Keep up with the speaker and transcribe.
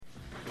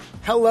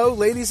Hello,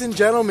 ladies and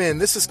gentlemen.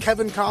 This is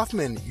Kevin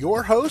Kauffman,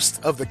 your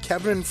host of the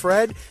Kevin and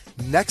Fred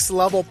Next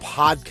Level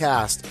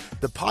Podcast,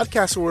 the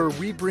podcast where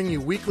we bring you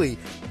weekly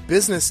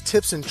business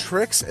tips and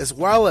tricks, as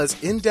well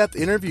as in-depth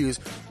interviews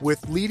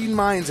with leading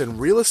minds in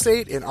real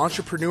estate and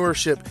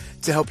entrepreneurship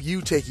to help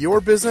you take your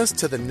business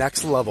to the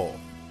next level.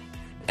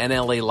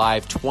 NLA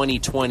Live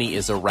 2020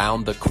 is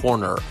around the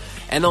corner.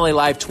 NLA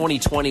Live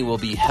 2020 will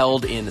be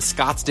held in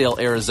Scottsdale,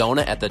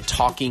 Arizona at the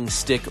Talking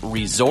Stick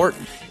Resort.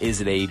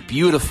 Is it a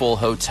beautiful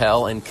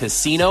hotel and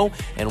casino?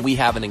 And we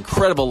have an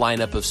incredible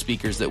lineup of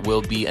speakers that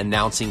we'll be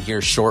announcing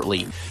here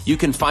shortly. You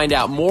can find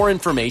out more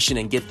information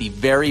and get the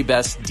very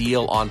best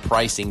deal on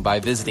pricing by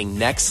visiting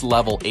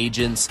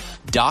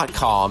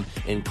nextlevelagents.com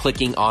and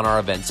clicking on our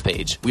events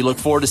page. We look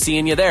forward to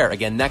seeing you there.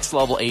 Again,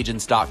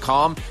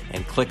 nextlevelagents.com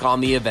and click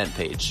on the event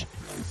page.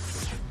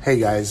 Hey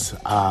guys,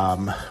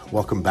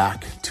 welcome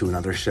back to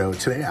another show.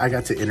 Today I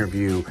got to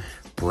interview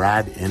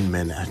Brad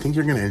Inman. I think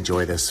you're going to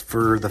enjoy this.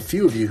 For the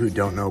few of you who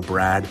don't know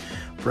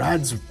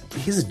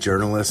he's a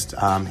journalist.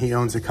 He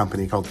owns a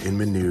company called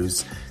Inman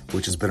News,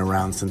 which has been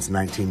around since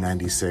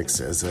 1996.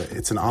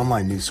 It's an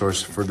online news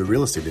source for the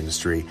real estate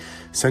industry.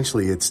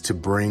 Essentially, it's to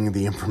bring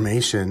the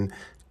information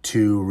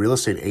to real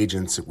estate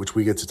agents, which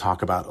we get to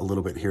talk about a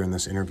little bit here in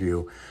this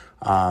interview.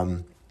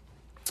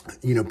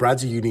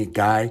 Brad's a unique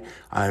guy.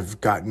 I've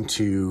gotten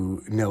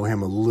to know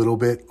him a little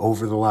bit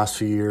over the last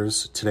few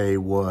years. Today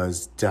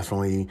was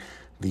definitely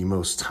the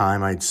most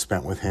time I'd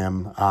spent with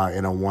him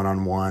in a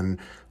one-on-one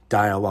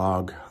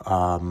dialogue.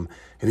 And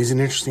he's an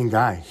interesting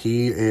guy.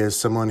 He is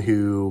someone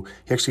he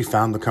actually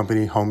found the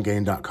company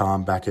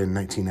homegain.com back in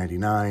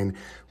 1999,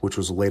 which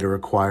was later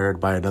acquired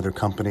by another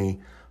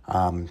company.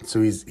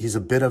 So he's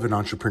a bit of an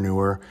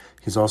entrepreneur.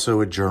 He's also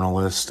a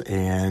journalist,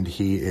 and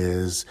he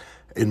is,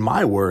 in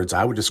my words,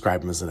 I would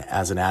describe him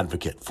as an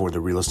advocate for the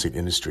real estate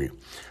industry.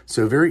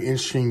 So a very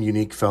interesting,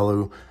 unique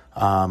fellow.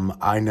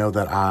 I know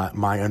that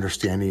my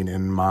understanding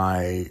and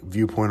my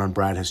viewpoint on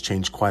Brad has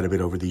changed quite a bit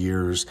over the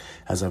years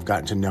as I've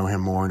gotten to know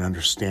him more and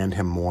understand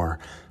him more.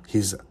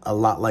 He's a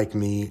lot like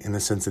me in the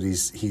sense that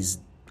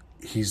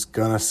he's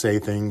gonna say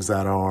things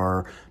that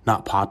are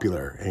not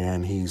popular,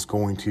 and he's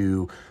going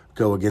to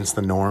go against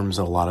the norms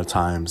a lot of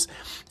times.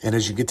 And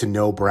as you get to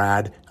know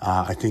Brad,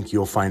 I think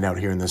you'll find out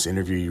here in this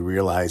interview, you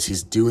realize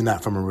he's doing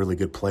that from a really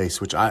good place,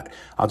 which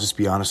I'll just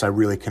be honest, I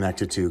really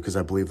connected to, because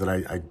I believe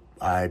that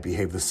I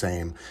behave the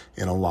same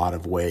in a lot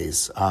of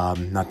ways.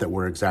 Not that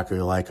we're exactly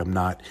alike. I'm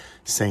not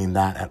saying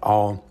that at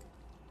all.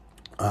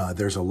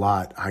 There's a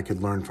lot I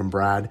could learn from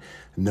Brad,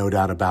 no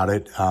doubt about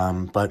it.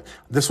 But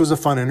this was a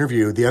fun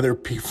interview. The other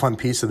fun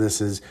piece of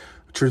this is,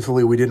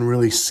 truthfully, we didn't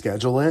really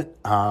schedule it.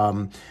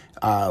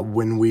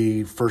 When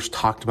we first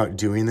talked about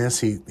doing this,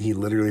 he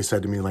literally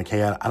said to me, like,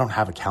 hey, I don't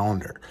have a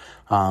calendar.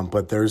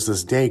 But there's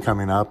this day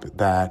coming up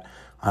that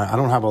I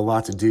don't have a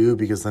lot to do,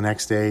 because the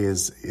next day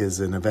is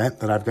an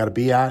event that I've got to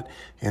be at.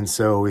 And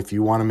so if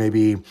you want to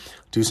maybe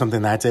do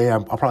something that day,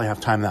 I'll probably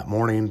have time that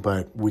morning,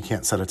 but we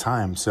can't set a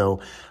time. So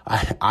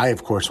I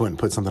of course went and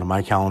put something on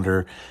my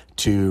calendar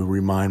to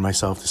remind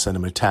myself to send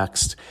him a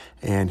text.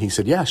 And he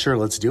said, yeah, sure,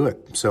 let's do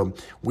it. So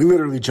we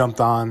literally jumped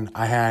on.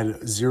 I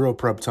had zero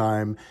prep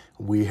time.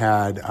 We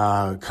had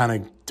kind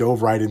of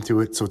dove right into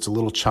it. So it's a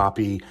little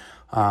choppy.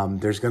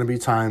 There's going to be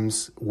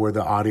times where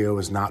the audio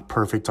is not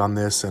perfect on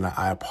this, and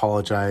I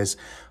apologize.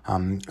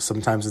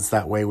 Sometimes it's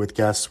that way with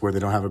guests where they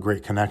don't have a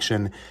great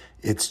connection.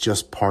 It's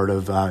just part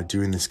of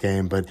doing this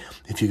game. But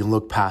if you can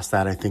look past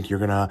that, I think you're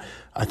gonna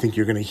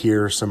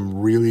hear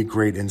some really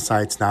great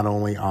insights, not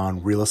only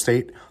on real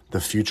estate, the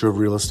future of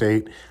real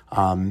estate,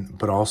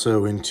 but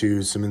also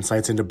into some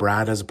insights into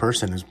Brad as a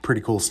person. It's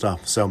pretty cool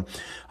stuff. So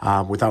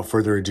without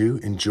further ado,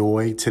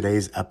 enjoy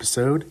today's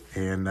episode,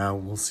 and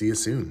we'll see you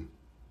soon.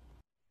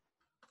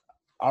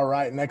 All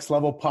right, Next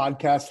Level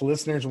Podcast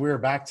listeners, we're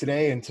back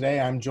today, and today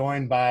I'm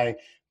joined by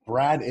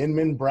Brad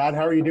Inman. Brad,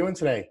 how are you doing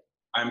today?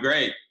 I'm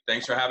great.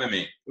 Thanks for having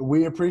me.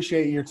 We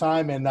appreciate your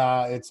time, and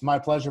it's my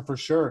pleasure for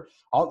sure.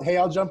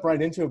 I'll jump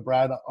right into it,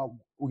 Brad.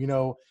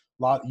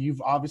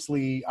 You've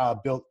obviously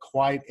built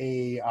quite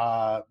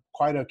a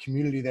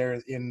community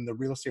there in the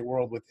real estate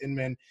world with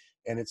Inman,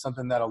 and it's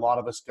something that a lot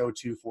of us go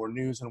to for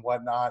news and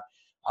whatnot.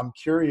 I'm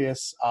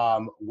curious,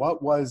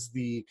 what was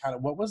the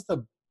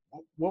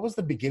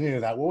beginning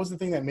of that? What was the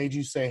thing that made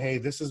you say, hey,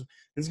 this is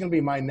going to be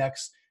my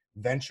next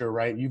venture,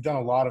 right? You've done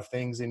a lot of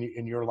things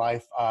in your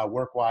life,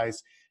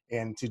 work-wise,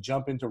 and to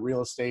jump into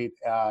real estate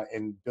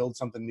and build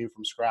something new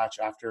from scratch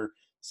after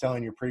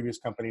selling your previous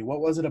company. What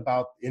was it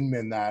about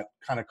Inman that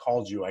kind of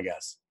called you, I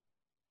guess?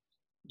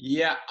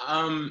 Yeah,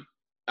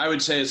 I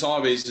would say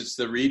it's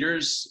the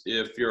readers.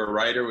 If you're a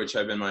writer, which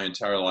I've been my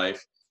entire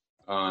life,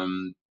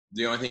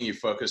 the only thing you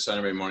focus on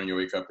every morning you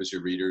wake up is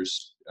your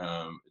readers.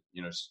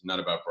 It's not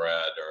about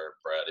Brad or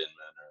Brad Inman.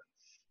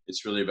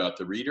 It's really about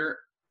the reader.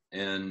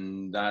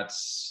 And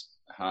that's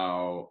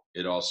how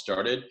it all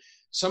started.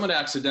 Somewhat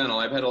accidental.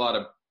 I've had a lot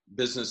of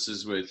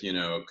businesses with,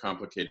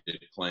 complicated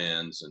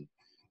plans and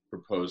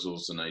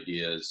proposals and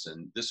ideas.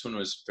 And this one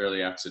was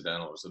fairly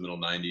accidental. It was the middle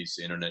 90s.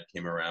 The internet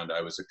came around.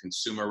 I was a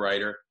consumer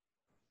writer.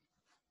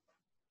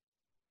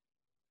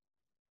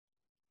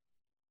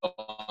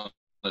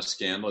 a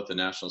scandal at the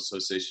National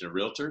Association of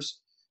Realtors.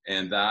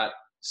 And that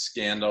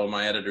scandal,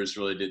 my editors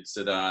really did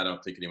say, I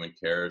don't think anyone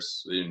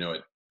cares. They didn't know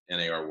what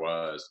NAR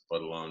was,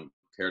 let alone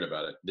cared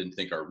about it. Didn't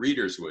think our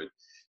readers would.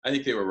 I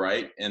think they were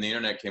right. And the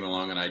internet came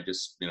along, and I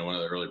just, one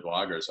of the early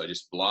bloggers, I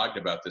just blogged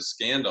about this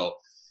scandal.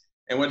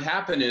 And what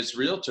happened is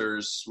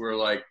realtors were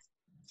like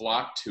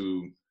flocked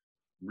to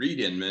read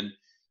Inman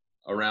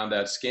around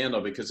that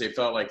scandal because they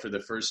felt like for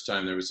the first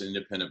time there was an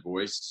independent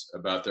voice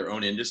about their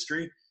own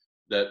industry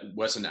that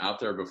wasn't out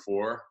there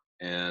before.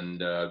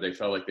 And they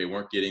felt like they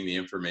weren't getting the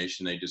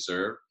information they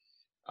deserved.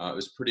 It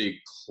was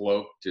pretty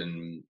cloaked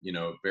and,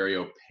 very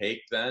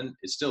opaque then.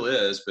 It still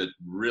is, but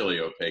really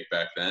opaque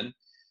back then.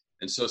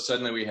 And so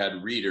suddenly we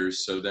had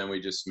readers. So then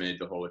we just made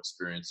the whole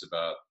experience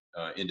about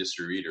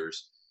industry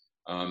readers.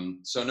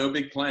 So no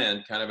big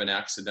plan, kind of an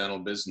accidental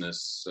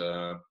business,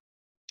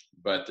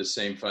 but the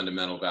same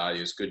fundamental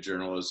values, good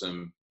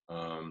journalism.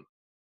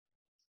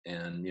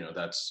 And,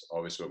 that's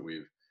always what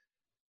we've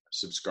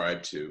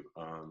subscribed to.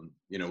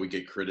 We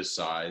get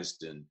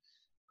criticized and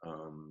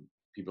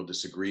people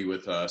disagree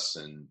with us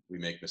and we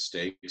make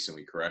mistakes and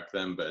we correct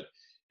them, but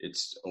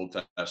it's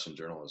old-fashioned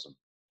journalism.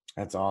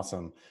 That's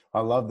awesome.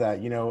 I love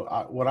that.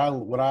 What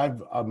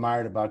I've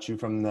admired about you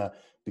from the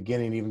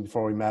beginning, even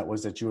before we met,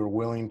 was that you were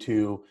willing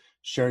to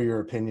share your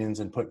opinions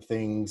and put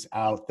things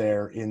out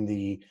there in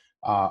the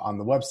on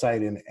the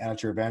website and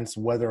at your events,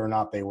 whether or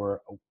not they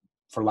were,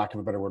 for lack of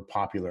a better word,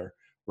 popular,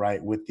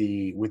 right, with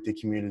the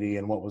community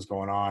and what was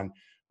going on.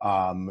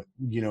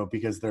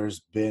 Because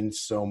there's been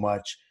so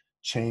much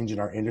change in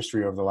our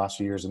industry over the last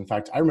few years. In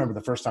fact, I remember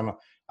the first time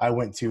I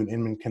went to an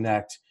Inman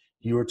Connect,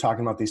 you were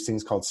talking about these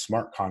things called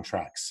smart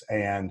contracts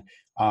and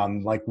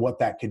like what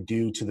that could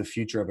do to the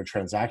future of a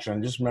transaction.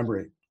 I just remember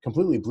it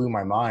completely blew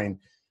my mind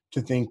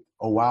to think,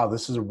 oh, wow,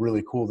 this is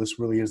really cool. This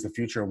really is the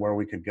future of where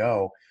we could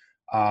go.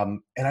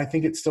 And I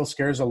think it still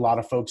scares a lot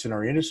of folks in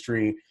our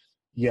industry,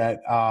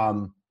 yet, I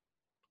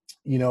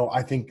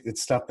think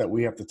it's stuff that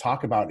we have to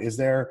talk about.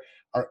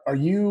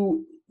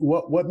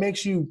 What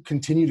makes you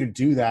continue to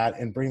do that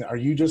and or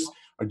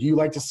do you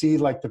like to see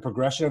like the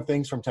progression of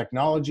things from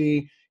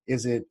technology?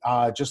 Is it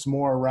just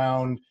more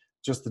around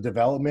just the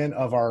development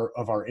of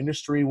our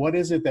industry? What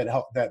is it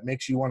that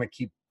makes you want to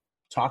keep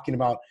talking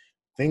about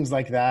things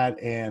like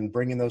that and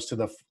bringing those to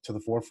the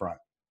forefront?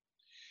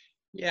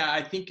 Yeah,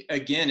 I think,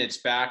 again, it's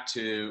back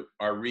to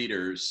our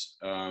readers.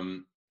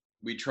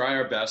 We try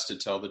our best to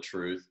tell the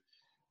truth.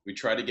 We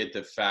try to get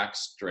the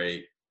facts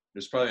straight.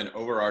 There's probably an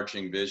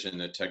overarching vision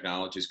that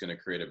technology is going to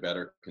create a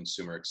better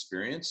consumer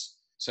experience.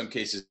 Some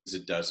cases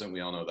it doesn't. We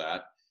all know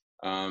that.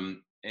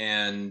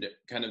 And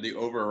kind of the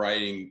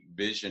overriding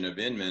vision of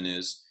Inman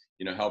is,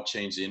 help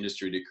change the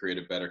industry to create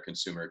a better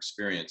consumer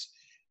experience.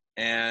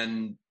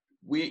 And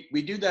we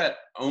do that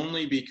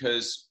only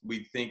because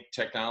we think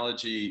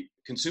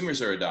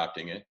consumers are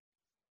adopting it,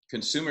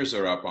 consumers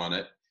are up on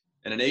it,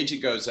 and an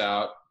agent goes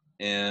out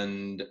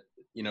and,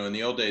 in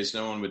the old days,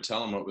 no one would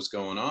tell them what was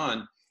going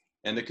on.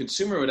 And the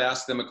consumer would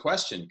ask them a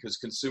question because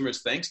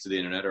consumers, thanks to the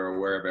internet, are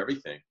aware of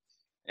everything.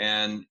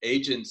 And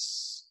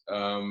agents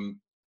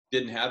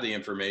didn't have the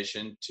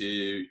information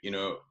to,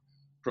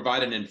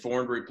 provide an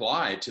informed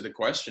reply to the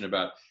question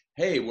about,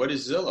 hey, what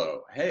is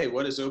Zillow? Hey,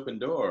 what is Open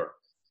Door?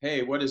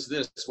 Hey, what is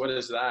this? What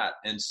is that?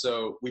 And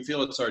so we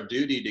feel it's our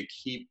duty to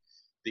keep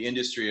the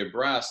industry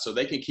abreast so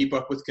they can keep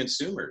up with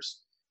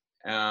consumers.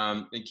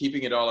 And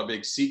keeping it all a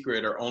big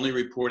secret or only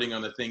reporting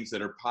on the things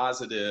that are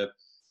positive,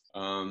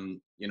 or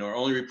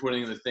only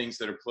reporting on the things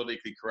that are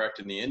politically correct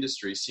in the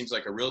industry seems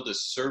like a real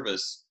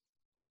disservice.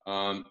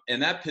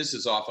 And that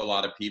pisses off a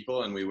lot of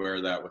people, and we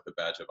wear that with a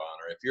badge of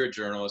honor. If you're a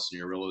journalist and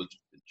you're a real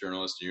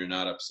journalist and you're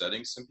not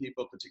upsetting some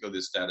people, particularly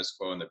the status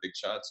quo and the big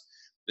shots,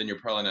 then you're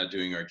probably not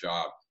doing our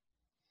job.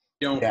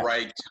 I don't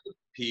write to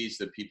appease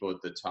the people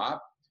at the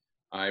top.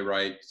 I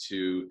write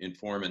to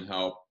inform and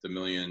help the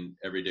million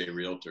everyday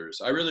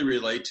realtors. I really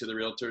relate to the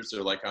realtors.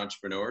 They're like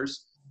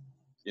entrepreneurs.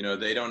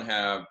 They don't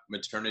have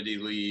maternity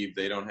leave.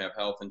 They don't have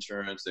health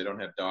insurance. They don't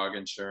have dog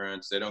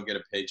insurance. They don't get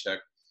a paycheck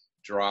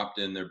dropped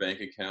in their bank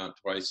account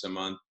twice a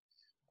month.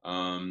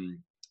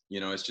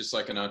 It's just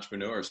like an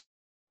entrepreneur with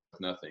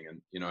nothing.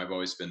 And, I've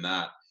always been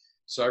that.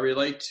 So I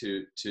relate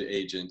to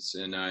agents,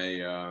 and I,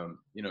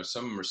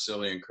 some of them are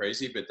silly and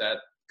crazy, but that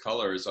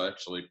color is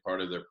actually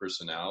part of their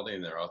personality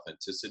and their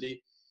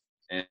authenticity.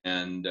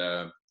 And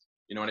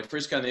when I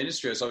first got in the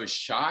industry, I was always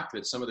shocked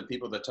that some of the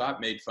people at the top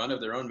made fun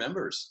of their own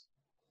members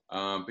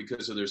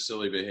because of their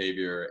silly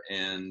behavior.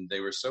 And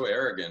they were so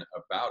arrogant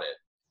about it.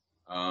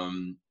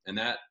 And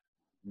that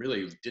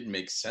really didn't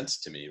make sense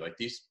to me. Like,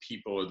 these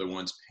people are the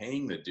ones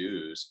paying the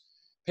dues,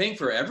 paying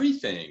for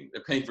everything.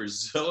 They're paying for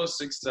Zillow's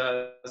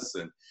success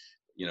and,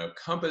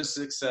 Compass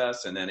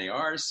success and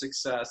NAR's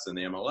success and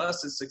the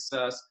MLS's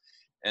success.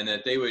 And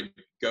that they would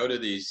go to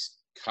these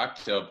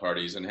cocktail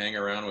parties and hang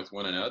around with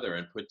one another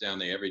and put down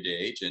the everyday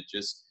agent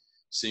just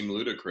seemed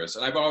ludicrous.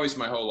 And I've always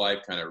my whole life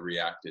kind of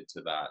reacted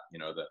to that,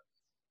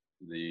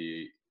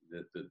 the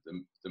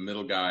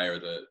middle guy or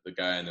the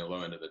guy on the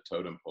low end of the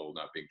totem pole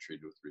not being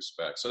treated with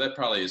respect. So that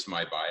probably is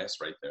my bias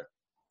right there.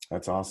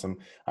 That's awesome.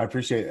 I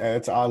appreciate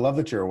it. I love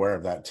that you're aware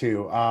of that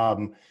too.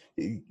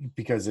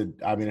 Because it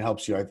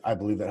helps you. I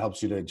believe that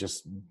helps you to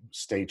just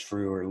stay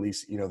true, or at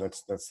least,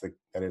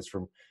 that is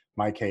from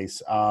my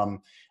case.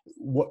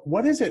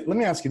 What is it? Let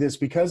me ask you this,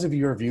 because of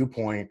your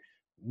viewpoint,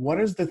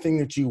 what is the thing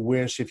that you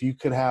wish, if you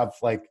could have,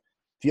 like,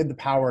 if you had the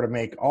power to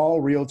make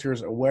all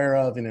realtors aware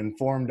of and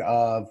informed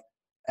of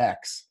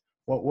X,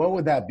 what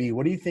would that be?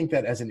 What do you think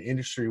that as an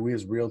industry, we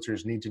as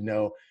realtors need to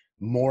know,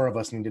 more of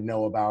us need to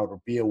know about,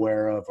 or be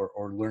aware of,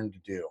 or learn to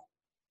do?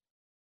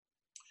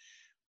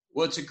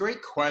 Well, it's a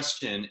great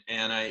question.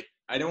 And I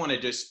don't want to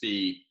just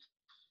be,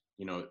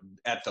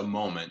 at the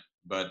moment,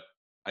 but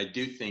I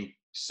do think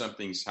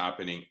something's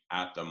happening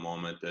at the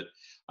moment that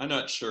I'm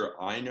not sure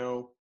I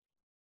know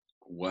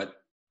what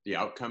the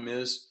outcome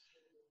is,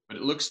 but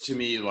it looks to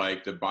me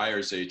like the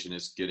buyer's agent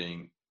is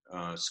getting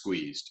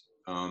squeezed.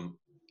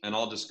 And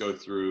I'll just go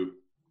through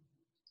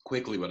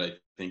quickly what I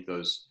think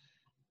those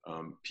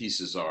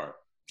pieces are.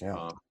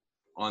 Yeah.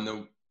 On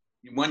the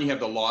one, you have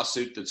the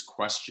lawsuit that's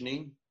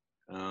questioning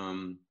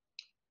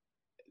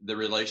the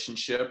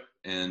relationship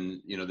and,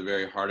 the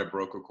very heart of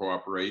broker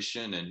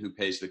cooperation, and who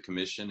pays the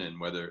commission, and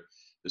whether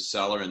the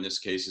seller in this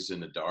case is in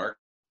the dark,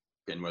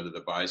 and whether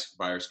the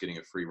buyer's getting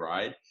a free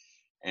ride.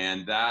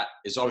 And that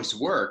is always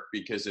work,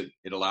 because it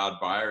allowed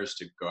buyers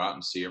to go out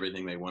and see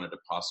everything they wanted to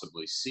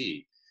possibly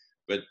see.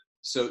 But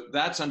so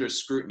that's under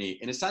scrutiny.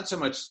 And it's not so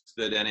much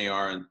that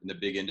NAR and the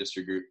big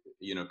industry group,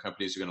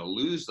 companies are going to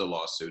lose the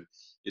lawsuit.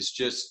 It's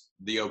just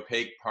the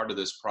opaque part of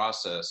this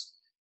process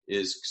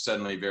is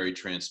suddenly very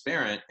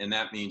transparent. And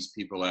that means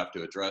people have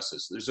to address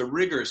this. There's a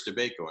rigorous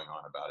debate going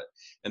on about it.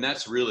 And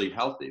that's really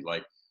healthy.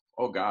 Like,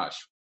 oh gosh,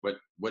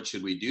 what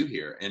should we do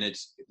here? And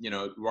it's,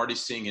 we're already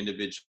seeing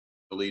individual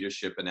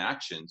leadership and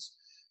actions,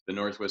 the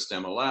Northwest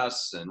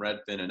MLS and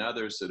Redfin and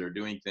others that are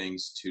doing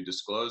things to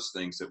disclose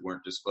things that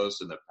weren't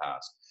disclosed in the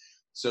past.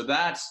 So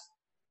that's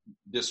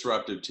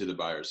disruptive to the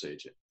buyer's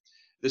agent.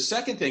 The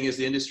second thing is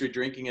the industry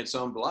drinking its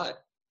own blood,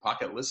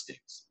 pocket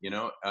listings,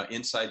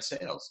 inside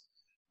sales.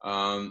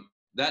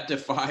 That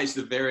defies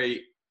the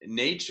very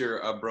nature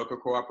of broker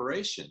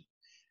cooperation.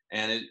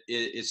 And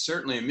it's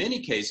certainly, in many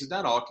cases,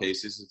 not all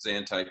cases, it's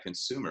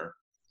anti-consumer.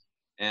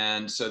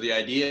 And so the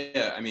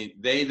idea,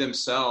 they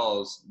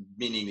themselves,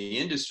 meaning the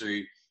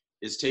industry,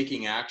 is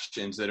taking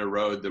actions that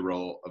erode the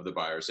role of the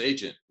buyer's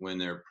agent when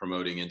they're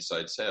promoting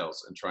inside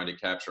sales and trying to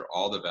capture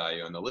all the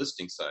value on the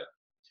listing side.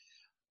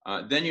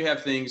 Then you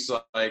have things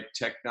like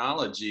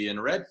technology and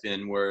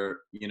Redfin, where,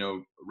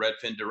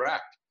 Redfin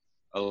Direct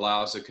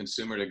allows a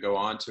consumer to go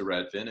on to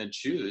Redfin and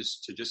choose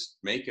to just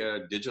make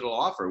a digital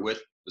offer with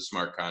the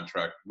smart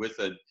contract, with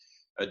a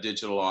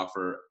digital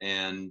offer,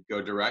 and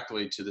go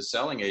directly to the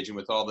selling agent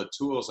with all the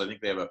tools. I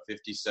think they have a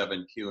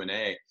 57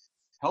 Q&A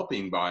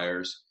helping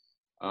buyers.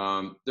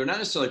 They're not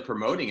necessarily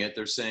promoting it.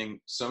 They're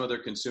saying some of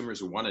their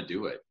consumers want to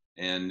do it,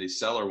 and the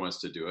seller wants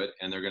to do it,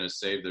 and they're going to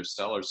save their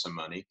seller some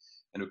money.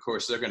 And of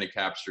course, they're going to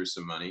capture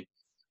some money.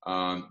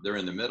 They're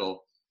in the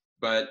middle.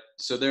 But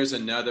so there's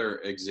another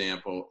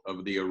example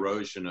of the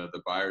erosion of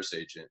the buyer's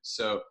agent.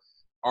 So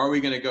are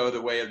we going to go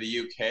the way of the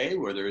UK,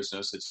 where there is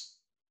no such?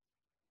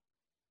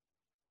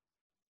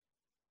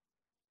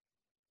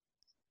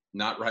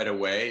 Not right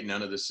away.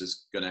 None of this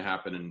is going to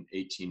happen in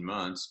 18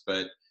 months.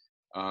 But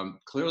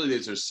clearly,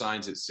 these are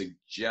signs that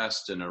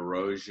suggest an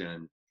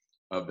erosion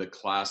of the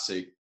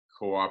classic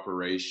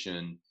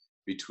cooperation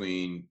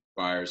between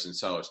buyers and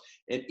sellers.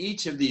 And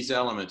each of these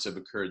elements have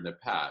occurred in the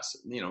past.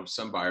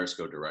 Some buyers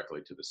go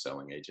directly to the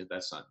selling agent.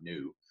 That's not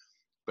new.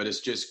 But it's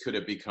just, could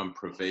it become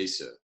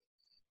pervasive?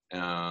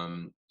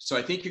 So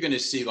I think you're going to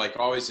see, like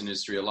always in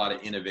industry, a lot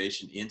of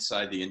innovation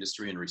inside the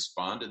industry and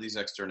respond to these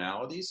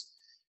externalities.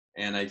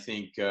 And I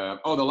think, the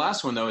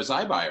last one, though, is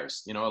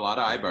iBuyers. A lot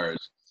of iBuyers,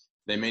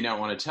 they may not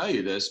want to tell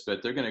you this,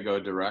 but they're going to go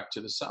direct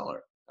to the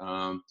seller.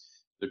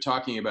 They're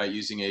talking about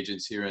using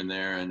agents here and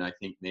there, and I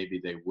think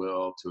maybe they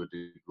will to a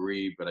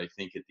degree, but I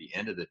think at the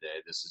end of the day,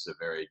 this is a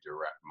very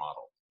direct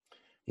model.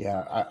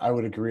 Yeah, I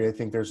would agree. I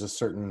think there's a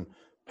certain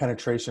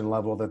penetration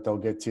level that they'll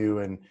get to,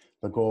 and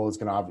the goal is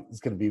going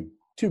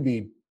to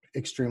be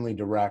extremely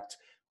direct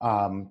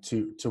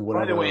to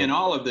whatever. By the way, in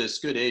all of this,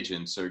 good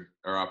agents are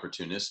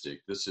opportunistic.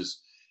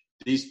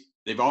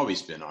 They've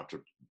always been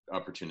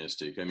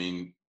opportunistic.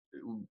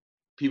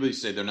 People who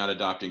say they're not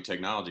adopting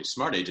technology,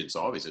 smart agents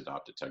always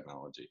adopted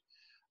technology.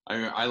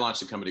 I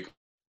launched a company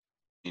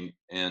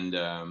and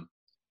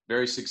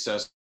very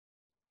successful,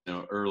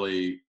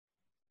 early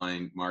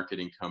line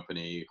marketing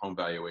company, home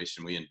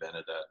valuation. We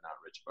invented that, not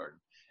Rich Barton,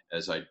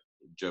 as I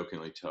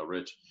jokingly tell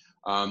Rich.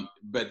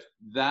 But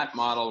that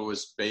model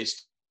was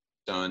based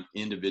on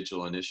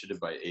individual initiative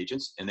by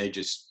agents, and they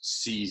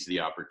just seized the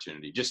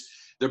opportunity. Just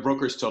their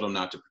brokers told them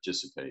not to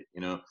participate.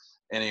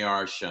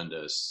 NAR shunned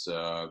us.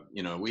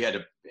 We had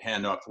to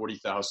hand off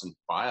 40,000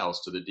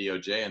 files to the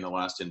DOJ in the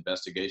last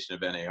investigation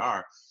of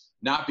NAR,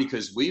 not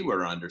because we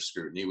were under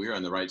scrutiny, we were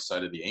on the right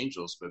side of the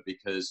angels, but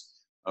because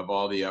of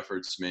all the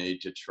efforts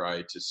made to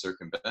try to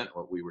circumvent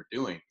what we were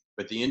doing.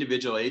 But the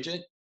individual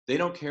agent, They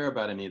don't care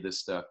about any of this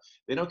stuff.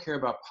 They don't care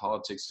about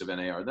politics of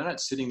NAR. They're not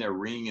sitting there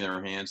wringing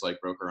their hands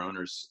like broker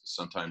owners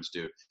sometimes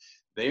do.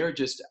 They are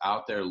just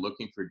out there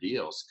looking for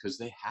deals because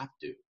they have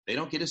to. They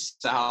don't get a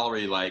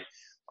salary like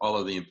all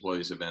of the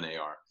employees of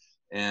NAR.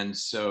 And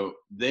so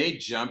they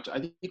jumped. I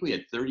think we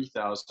had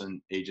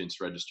 30,000 agents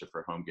register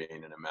for home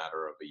gain in a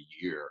matter of a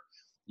year,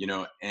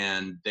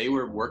 and they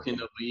were working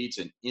the leads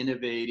and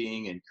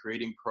innovating and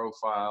creating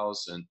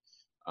profiles. And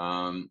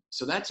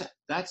so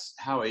that's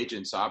how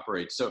agents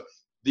operate. So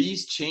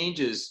these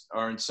changes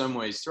are in some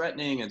ways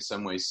threatening, in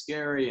some ways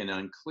scary and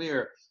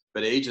unclear,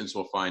 but agents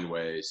will find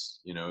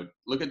ways.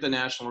 Look at the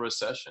national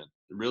recession.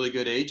 The really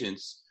good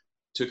agents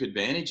took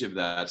advantage of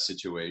that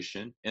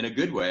situation in a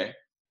good way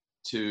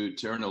to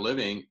earn a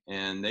living,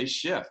 and they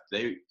shift.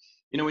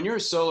 When you're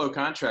a solo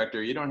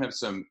contractor, you don't have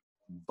some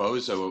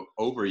bozo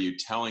over you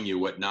telling you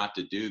what not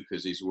to do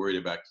because he's worried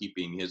about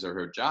keeping his or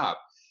her job.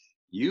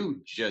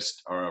 You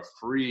just are a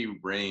free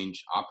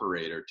range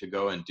operator to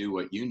go and do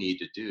what you need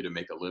to do to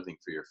make a living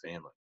for your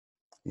family.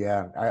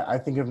 Yeah, I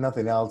think if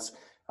nothing else,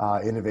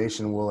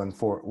 innovation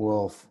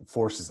will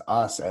forces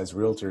us as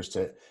realtors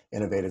to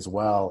innovate as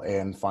well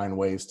and find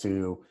ways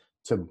to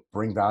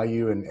bring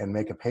value and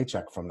make a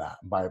paycheck from that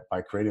by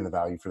creating the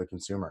value for the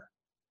consumer.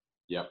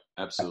 Yep,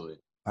 absolutely.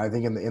 I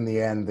think in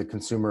the end, the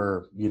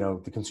consumer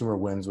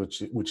wins,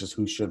 which is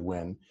who should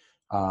win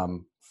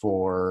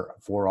for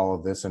all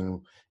of this.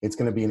 And it's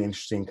going to be an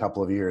interesting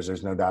couple of years.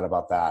 There's no doubt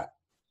about that.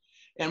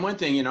 And one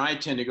thing, I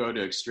tend to go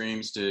to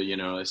extremes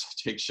to,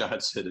 take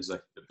shots at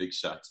the big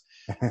shots.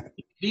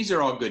 These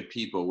are all good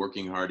people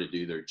working hard to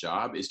do their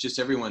job. It's just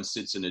everyone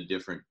sits in a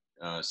different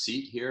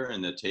seat here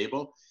in the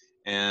table.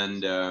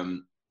 And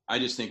I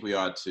just think we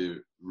ought to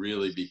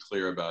really be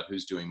clear about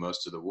who's doing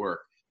most of the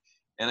work.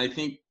 And I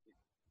think,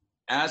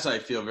 as I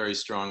feel very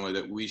strongly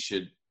that we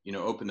should,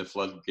 open the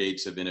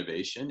floodgates of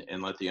innovation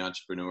and let the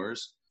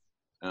entrepreneurs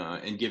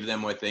and give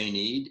them what they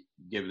need,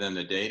 give them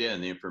the data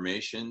and the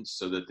information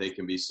so that they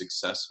can be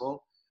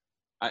successful.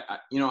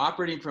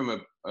 Operating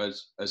from a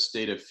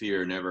state of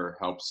fear never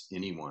helps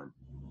anyone.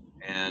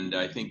 And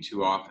I think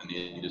too often the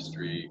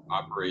industry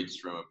operates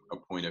from a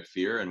point of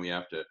fear, and we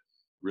have to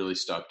really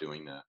stop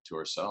doing that to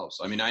ourselves.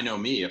 I mean, I know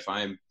me, if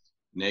I'm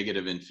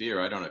negative in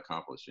fear, I don't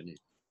accomplish anything.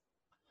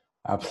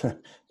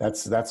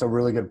 That's a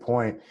really good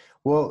point.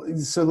 Well,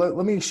 so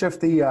let me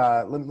shift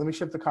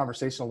the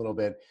conversation a little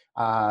bit.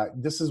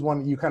 This is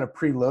one you kind of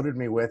preloaded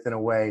me with in a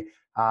way.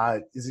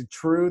 Is it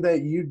true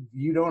that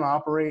you don't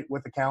operate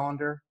with a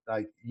calendar?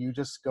 Like you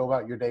just go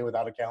about your day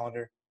without a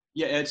calendar?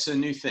 Yeah, it's a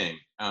new thing.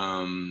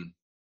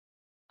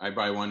 I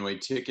buy one-way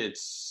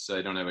tickets.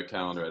 I don't have a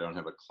calendar. I don't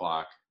have a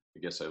clock. I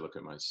guess I look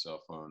at my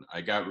cell phone.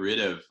 I got rid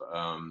of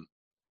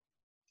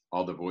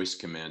all the voice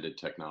commanded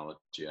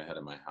technology I had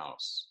in my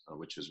house,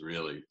 which was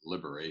really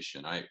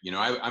liberation.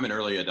 I'm an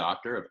early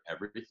adopter of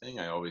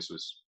everything. I always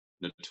was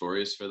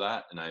notorious for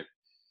that. And I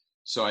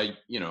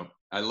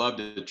love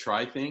to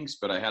try things,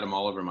 but I had them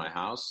all over my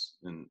house,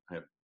 and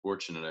I'm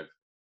fortunate.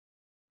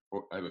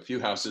 I have a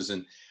few houses,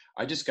 and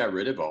I just got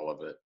rid of all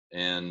of it.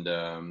 And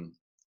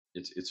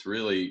it's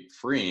really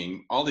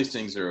freeing. All these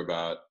things are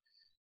about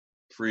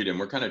freedom.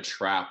 We're kind of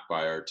trapped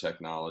by our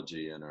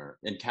technology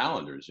and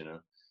calendars,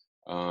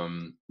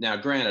 Now,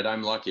 granted,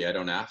 I'm lucky. I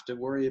don't have to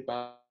worry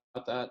about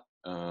that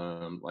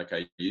like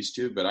I used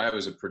to, but I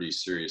was a pretty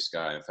serious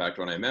guy. In fact,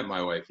 when I met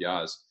my wife,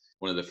 Yaz,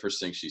 one of the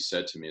first things she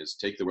said to me is,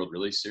 take the world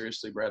really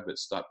seriously, Brad, but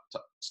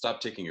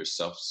stop taking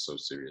yourself so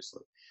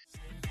seriously.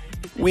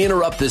 We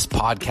interrupt this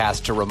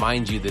podcast to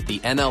remind you that the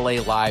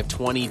NLA Live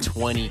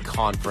 2020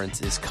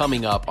 conference is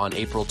coming up on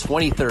April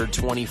 23rd,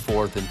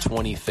 24th, and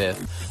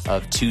 25th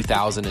of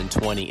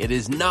 2020. It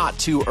is not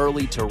too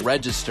early to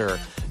register.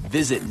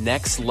 Visit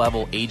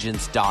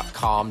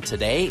nextlevelagents.com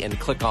today and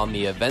click on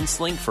the events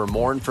link for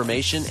more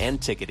information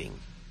and ticketing.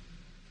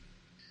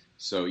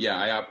 So yeah,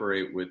 I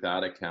operate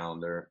without a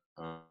calendar.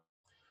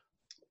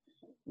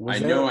 I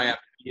know I have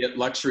to be at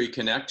Luxury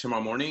Connect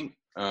tomorrow morning.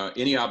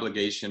 Any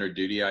obligation or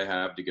duty I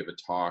have to give a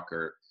talk,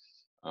 or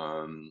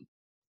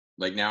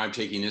like now I'm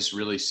taking this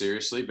really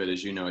seriously, but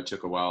as you know, it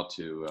took a while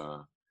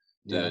to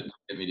get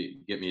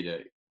me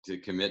to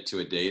commit to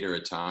a date or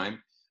a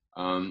time.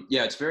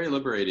 It's very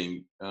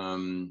liberating.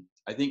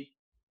 I think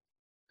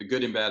the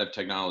good and bad of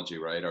technology,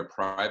 right? Our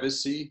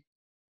privacy,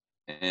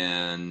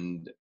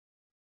 and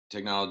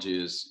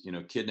technology is,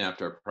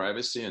 kidnapped our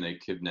privacy, and they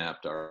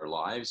kidnapped our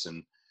lives.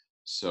 And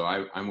so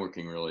I'm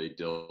working really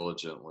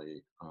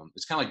diligently.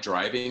 It's kind of like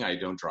driving. I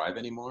don't drive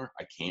anymore.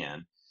 I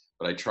can,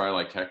 but I try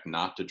like heck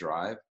not to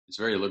drive. It's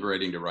very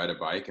liberating to ride a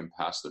bike and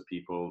pass the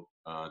people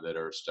that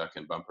are stuck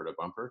in bumper to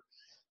bumper.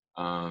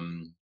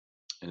 And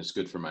it's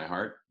good for my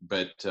heart.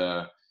 But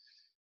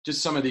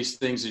just some of these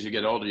things, as you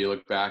get older, you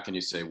look back and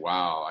you say,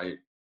 wow, I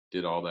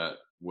did all that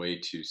way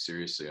too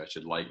seriously. I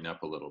should lighten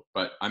up a little.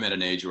 But I'm at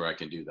an age where I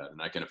can do that, and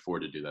I can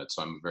afford to do that.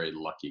 So I'm a very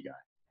lucky guy.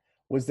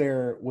 Was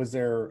there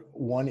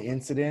one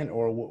incident,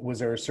 or was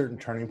there a certain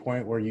turning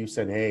point where you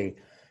said, hey,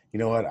 you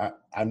know what,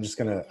 I'm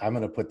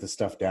going to put this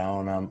stuff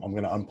down. I'm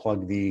going to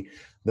unplug the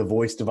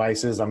voice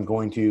devices. I'm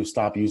going to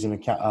stop using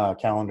a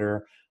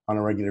calendar. on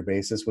a regular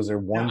basis? Was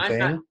there No, one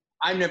thing?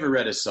 I've never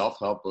read a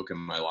self-help book in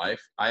my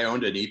life. I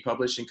owned an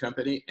e-publishing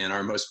company, and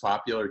our most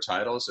popular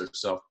titles are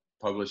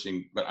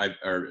self-publishing,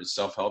 or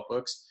self-help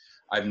books.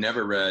 I've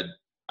never read.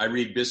 I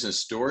read business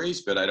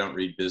stories, but I don't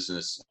read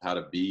business, how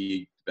to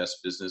be the best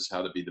business,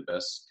 how to be the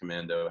best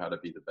commando, how to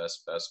be the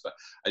best. But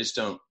I just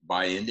don't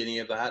buy into any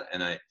of that.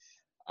 And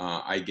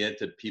I get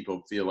that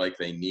people feel like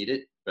they need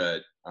it,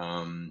 but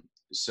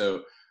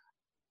so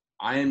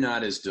I am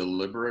not as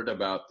deliberate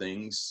about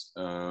things.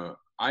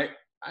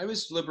 I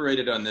was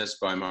liberated on this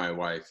by my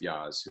wife,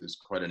 Yaz, who's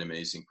quite an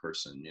amazing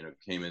person. You know,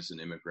 came as an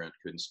immigrant,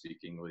 couldn't speak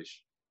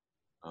English,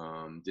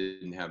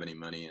 didn't have any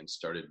money, and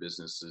started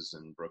businesses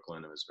in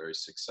Brooklyn. It was very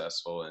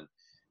successful.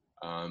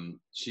 And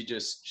she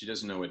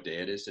doesn't know what day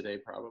it is today,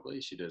 probably.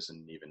 She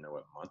doesn't even know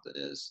what month it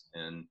is.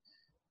 And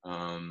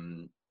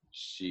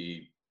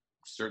she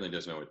certainly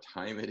doesn't know what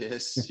time it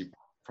is. She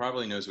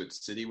probably knows what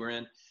city we're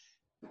in.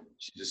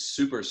 She's a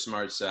super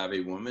smart,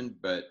 savvy woman,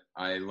 but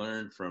I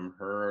learned from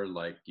her,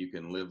 like, you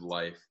can live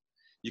life,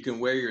 you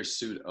can wear your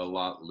suit a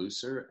lot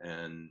looser,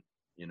 and,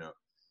 you know,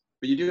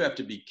 but you do have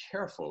to be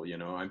careful. You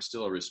know, I'm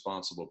still a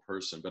responsible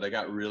person, but I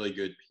got really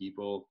good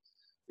people.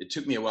 It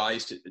took me a while. I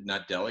used to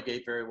not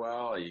delegate very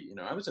well.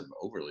 I was an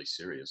overly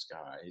serious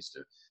guy. I used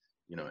to,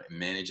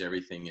 manage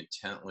everything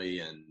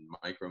intently and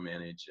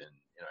micromanage. And,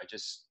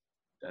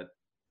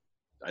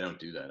 I don't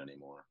do that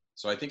anymore.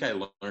 So I think I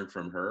learned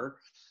from her.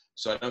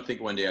 So I don't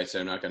think one day I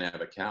said, I'm not going to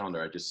have a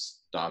calendar. I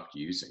just stopped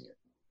using it.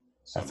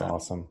 That's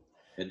awesome.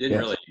 It didn't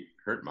really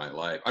hurt my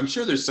life. I'm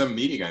sure there's some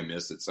meeting I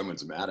missed that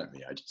someone's mad at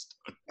me. I just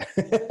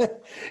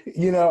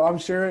don't. I'm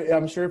sure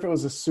if it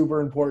was a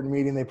super important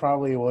meeting, they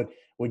probably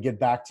would get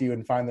back to you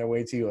and find their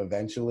way to you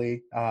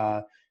eventually.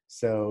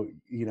 So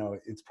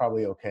it's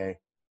probably okay.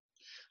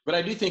 But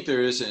I do think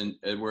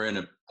we're in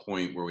a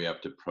point where we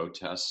have to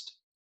protest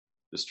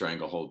the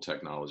stranglehold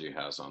technology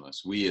has on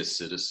us. We as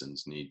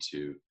citizens need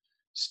to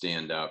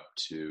stand up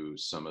to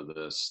some of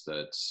this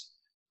that's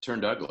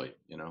turned ugly.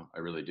 I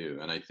really do.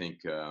 And I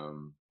think,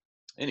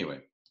 anyway.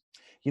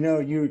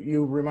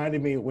 You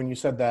reminded me when you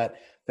said that.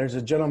 There's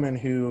a gentleman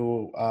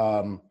who,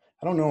 I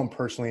don't know him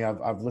personally.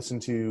 I've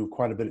listened to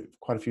quite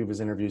a few of his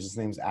interviews. His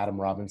name's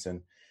Adam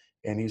Robinson,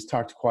 and he's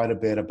talked quite a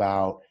bit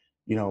about,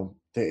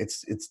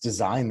 it's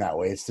designed that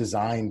way. It's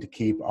designed to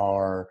keep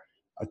our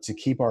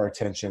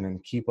attention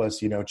and keep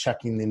us,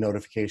 checking the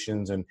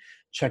notifications and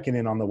checking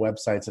in on the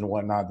websites and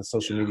whatnot, the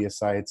social media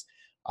sites.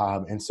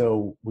 And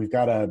so we've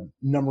got I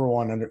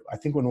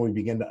think when we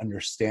begin to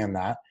understand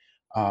that,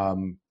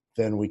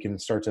 then we can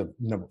start to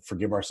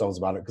forgive ourselves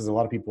about it. Because a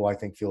lot of people, I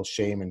think, feel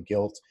shame and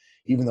guilt,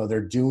 even though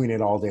they're doing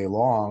it all day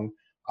long.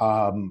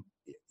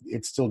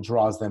 It still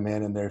draws them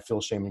in, and they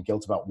feel shame and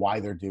guilt about why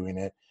they're doing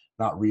it,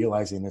 not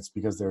realizing it's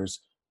because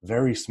there's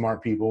very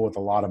smart people with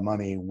a lot of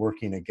money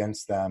working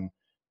against them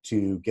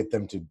to get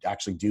them to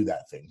actually do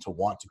that thing, to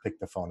want to pick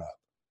the phone up.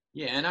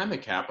 Yeah, and I'm a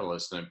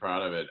capitalist, and I'm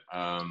proud of it.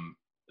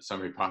 It's not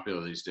very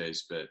popular these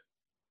days, but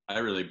I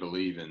really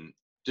believe in,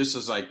 just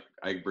as I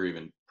believe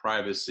in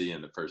privacy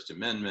and the First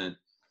Amendment,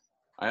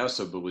 I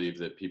also believe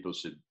that people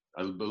should,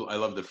 I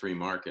love the free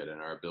market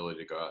and our ability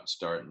to go out and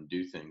start and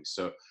do things.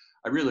 So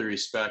I really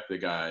respect the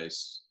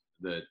guys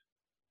that,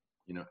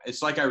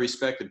 it's like I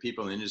respect the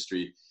people in the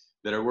industry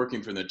that are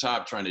working from the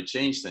top trying to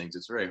change things.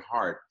 It's very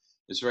hard.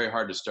 It's very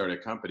hard to start a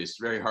company. It's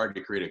very hard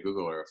to create a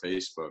Google or a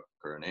Facebook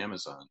or an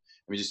Amazon.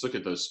 I mean, just look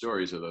at those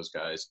stories of those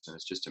guys, and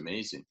it's just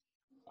amazing.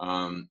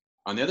 On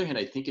the other hand,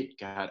 I think it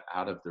got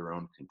out of their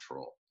own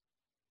control.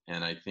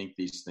 And I think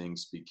these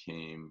things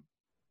became,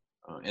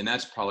 and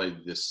that's probably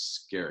the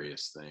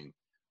scariest thing.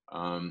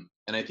 And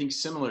I think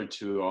similar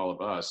to all of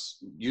us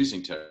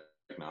using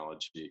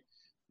technology,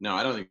 no,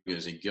 I don't think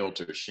there's a guilt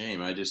or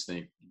shame. I just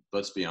think,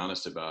 let's be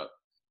honest about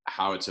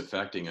how it's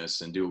affecting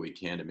us and do what we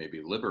can to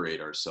maybe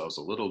liberate ourselves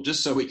a little,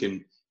 just so we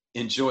can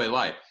enjoy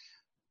life.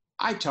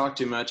 I talk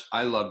too much.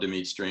 I love to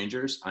meet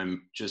strangers.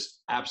 I'm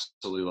just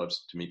absolutely love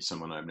to meet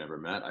someone I've never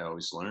met. I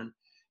always learn.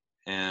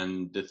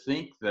 And to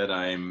think that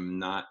I'm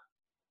not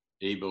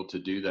able to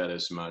do that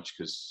as much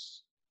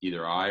because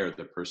either I or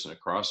the person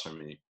across from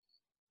me,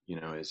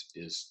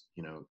 is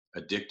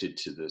addicted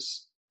to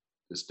this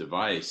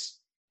device.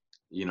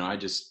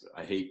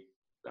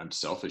 I'm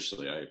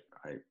selfishly,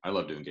 I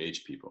love to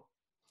engage people.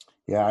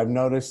 Yeah, I've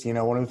noticed,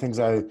 one of the things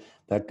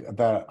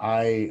that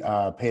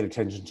I paid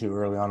attention to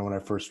early on when I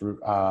first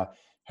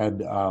had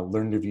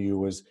learned of you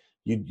was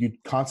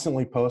you'd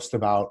constantly post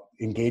about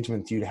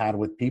engagements you'd had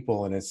with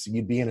people, and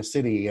you'd be in a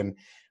city, and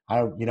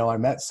I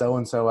met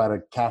so-and-so at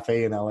a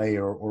cafe in LA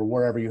or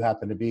wherever you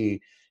happen to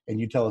be, and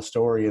you tell a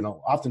story, and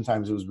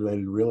oftentimes it was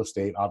related to real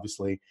estate,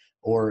 obviously,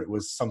 or it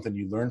was something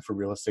you learned from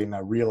real estate. And I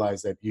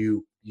realized that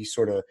you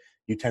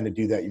tend to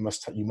do that.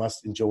 You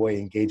must enjoy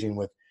engaging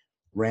with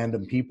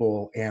random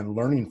people and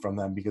learning from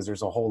them, because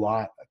there's a whole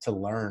lot to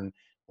learn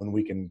when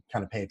we can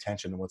kind of pay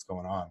attention to what's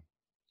going on.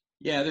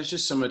 Yeah, there's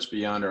just so much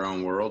beyond our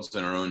own worlds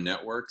and our own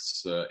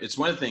networks. It's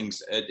one of the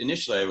things,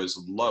 initially I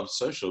loved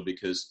social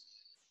because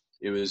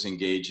it was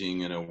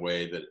engaging in a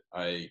way that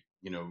I,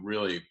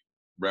 really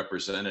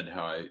represented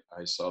how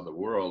I saw the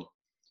world.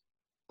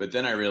 But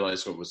then I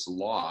realized what was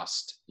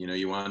lost.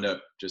 You wound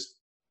up just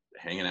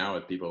hanging out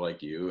with people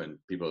like you and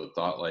people that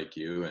thought like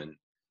you, and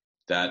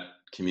that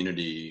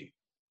community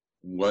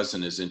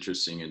wasn't as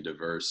interesting and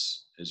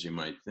diverse as you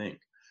might think.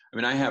 I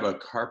mean, I have a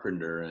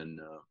carpenter in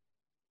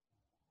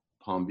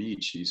Palm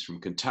Beach. He's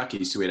from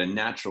Kentucky, so we had a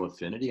natural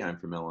affinity. I'm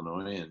from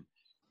Illinois,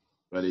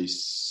 but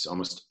he's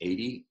almost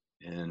 80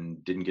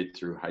 and didn't get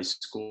through high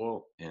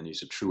school, and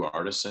he's a true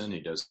artisan. He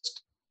does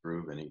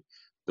prove, and he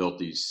built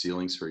these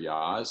ceilings for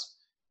yachts.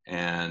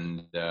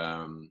 And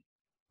I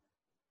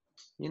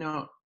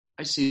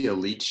see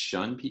elites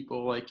shun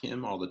people like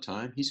him all the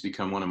time. He's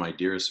become one of my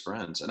dearest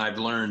friends, and I've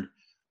learned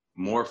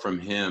more from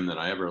him than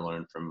I ever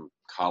learned from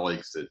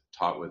colleagues that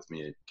taught with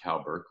me at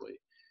Cal Berkeley,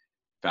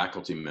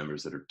 faculty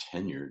members that are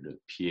tenured,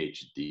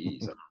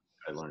 PhDs.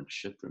 I learned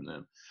shit from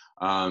them.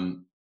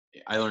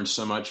 I learned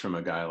so much from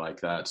a guy like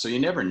that. So you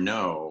never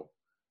know.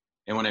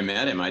 And when I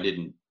met him,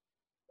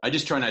 I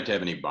just try not to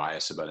have any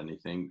bias about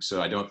anything.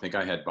 So I don't think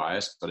I had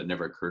bias, but it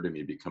never occurred to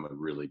me to become a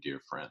really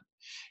dear friend.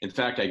 In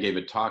fact, I gave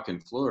a talk in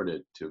Florida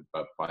to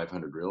about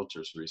 500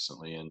 realtors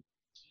recently, and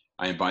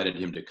I invited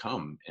him to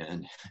come.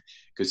 And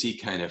because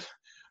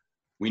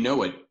we know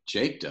what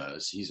Jake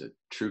does. He's a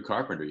true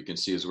carpenter. You can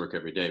see his work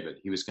every day, but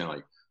he was kind of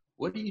like,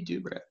 what do you do,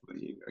 Brad?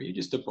 Are you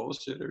just a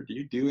bullshitter? Do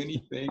you do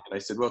anything? And I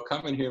said, well,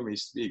 come and hear me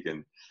speak.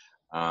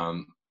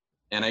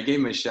 And I gave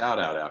him a shout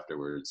out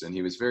afterwards, and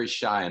he was very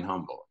shy and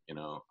humble,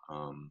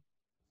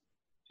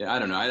 I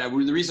don't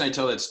know. The reason I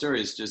tell that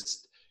story is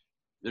just,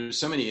 there's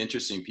so many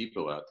interesting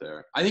people out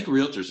there. I think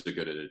realtors are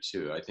good at it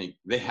too. I think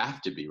they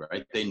have to be,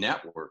 right? They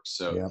network.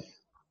 So yeah.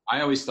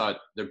 I always thought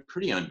they're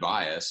pretty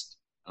unbiased.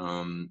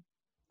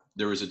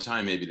 There was a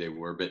time maybe they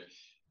were, but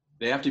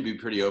they have to be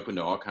pretty open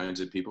to all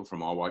kinds of people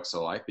from all walks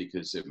of life,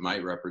 because it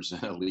might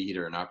represent a lead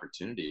or an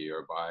opportunity or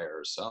a buyer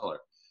or a seller.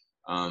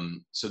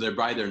 So they're,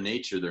 by their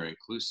nature, they're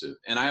inclusive.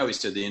 And I always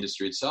said the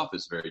industry itself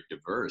is very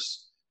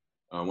diverse.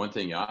 One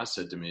thing Yas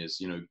said to me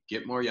is,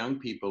 get more young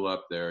people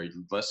up there,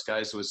 less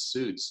guys with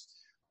suits.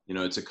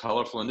 It's a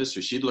colorful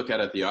industry. She'd look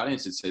at the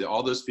audience and say,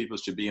 all those people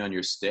should be on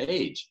your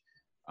stage.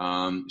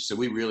 So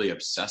we really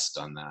obsessed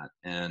on that,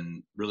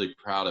 and really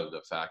proud of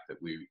the fact that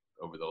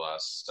over the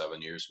last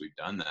 7 years, we've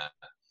done that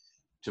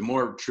to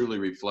more truly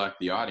reflect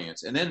the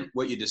audience. And then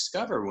what you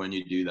discover when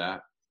you do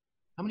that,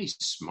 how many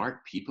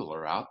smart people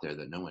are out there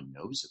that no one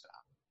knows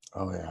about.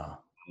 Oh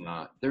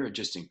yeah. There are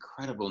just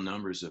incredible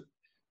numbers of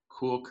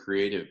cool,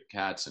 creative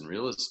cats in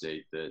real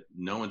estate that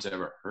no one's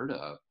ever heard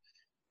of.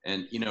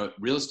 And,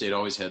 real estate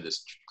always had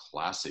this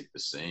classic, the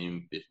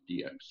same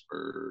 50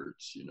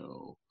 experts,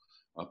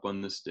 up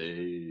on the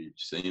stage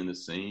saying the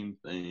same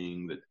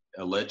thing, that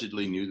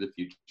allegedly knew the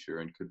future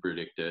and could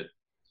predict it.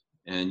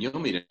 And you'll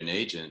meet an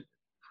agent,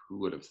 who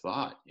would have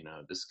thought,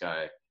 this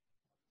guy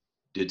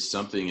did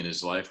something in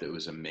his life that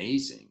was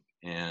amazing,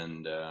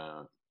 and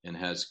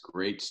has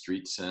great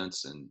street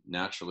sense and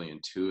naturally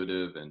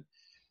intuitive. And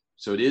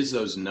so it is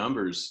those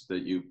numbers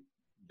that you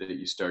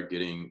start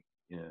getting,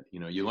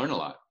 you learn a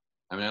lot.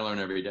 I mean, I learn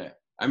every day.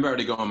 I'm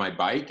ready to go on my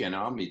bike and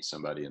I'll meet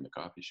somebody in the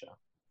coffee shop.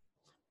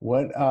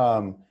 What,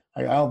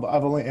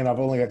 I've only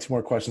got 2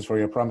 more questions for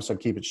you. I promise I'll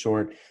keep it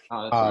short.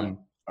 Right.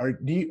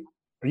 Do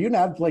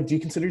you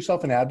consider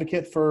yourself an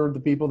advocate for the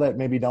people that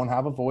maybe don't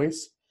have a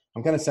voice?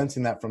 I'm kind of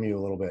sensing that from you a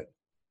little bit.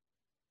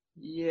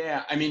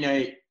 Yeah. I mean,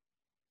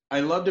 I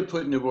love to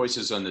put new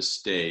voices on the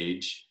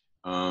stage.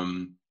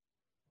 I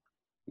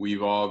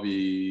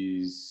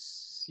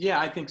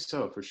think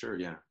so, for sure.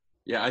 Yeah.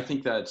 Yeah. I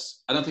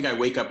don't think I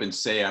wake up and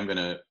say I'm going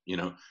to,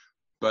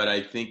 but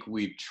I think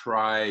we've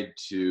tried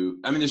to,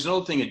 there's an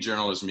old thing in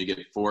journalism. You get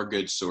 4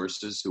 good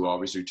sources who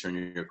always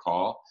return your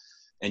call,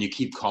 and you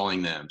keep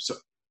calling them. So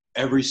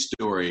every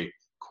story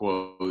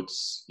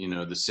quotes,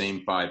 the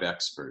same 5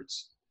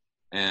 experts.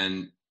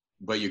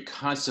 But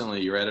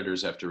your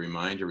editors have to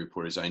remind your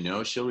reporters, I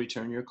know she'll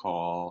return your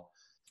call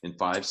in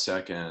 5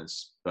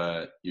 seconds,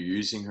 but you're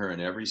using her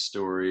in every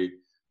story.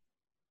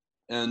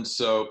 And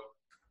so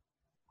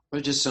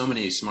there's just so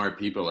many smart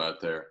people out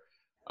there.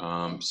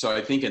 So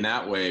I think in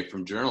that way,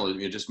 from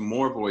journalism, just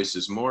more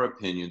voices, more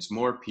opinions,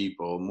 more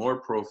people,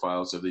 more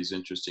profiles of these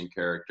interesting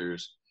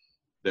characters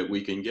that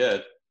we can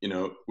get.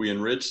 We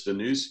enrich the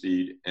news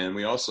feed, and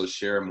we also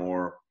share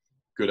more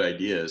good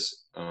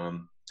ideas.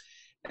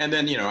 And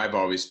then, I've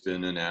always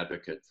been an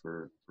advocate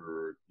for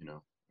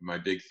my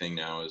big thing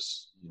now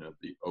is,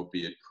 the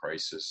opiate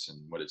crisis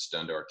and what it's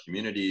done to our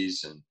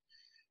communities, and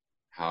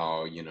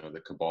how,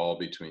 the cabal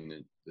between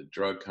the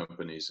drug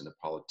companies and the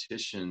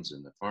politicians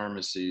and the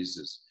pharmacies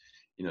is,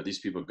 these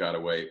people got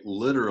away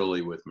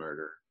literally with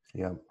murder.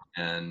 Yeah.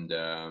 And,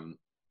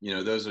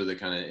 those are the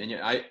kind of,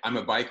 and I'm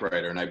a bike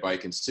rider, and I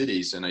bike in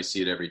cities, and I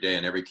see it every day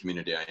in every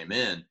community I am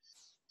in,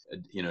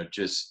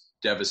 just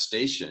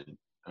devastation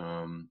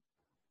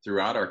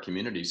throughout our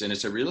communities. And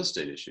it's a real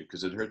estate issue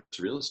because it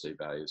hurts real estate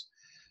values.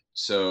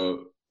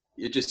 So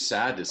it's just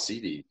sad to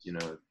see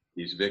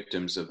these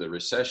victims of the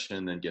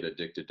recession then get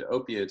addicted to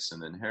opiates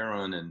and then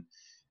heroin,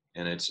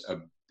 and it's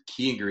a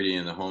key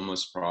ingredient in the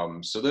homeless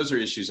problem. So those are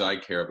issues I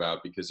care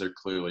about because they're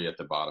clearly at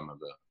the bottom of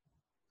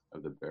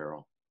the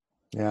barrel.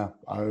 Yeah,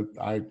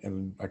 I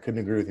couldn't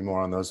agree with you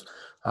more on those.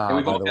 And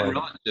we've By all the got way,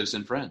 relatives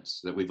and friends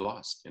that we've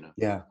lost,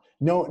 yeah,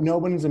 no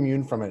one's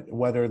immune from it.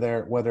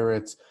 Whether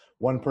it's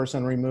one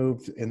person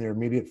removed in their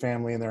immediate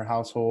family in their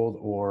household,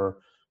 or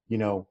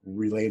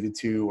related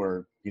to,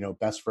 or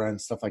best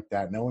friends, stuff like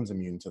that. No one's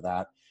immune to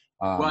that.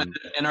 Well, Um,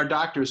 and our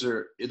doctors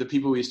are the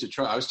people we used to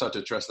trust. I was taught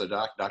to trust the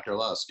Dr.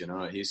 Lusk,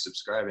 he's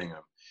subscribing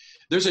them.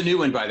 There's a new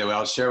one, by the way,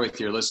 I'll share with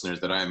your listeners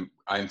that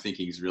I'm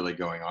thinking is really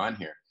going on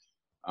here.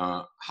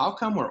 How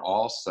come we're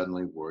all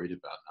suddenly worried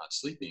about not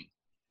sleeping?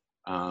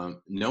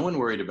 No one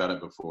worried about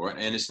it before.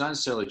 And it's not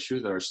necessarily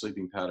true that our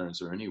sleeping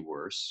patterns are any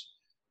worse.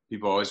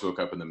 People always woke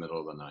up in the middle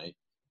of the night.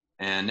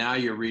 And now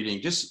you're reading,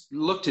 just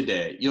look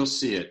today, you'll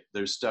see it.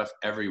 There's stuff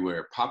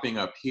everywhere popping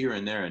up here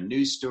and there, and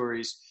news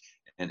stories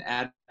and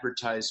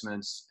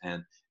advertisements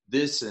and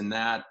this and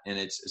that. And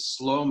it's a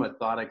slow,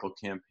 methodical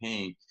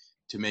campaign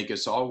to make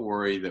us all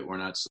worry that we're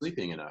not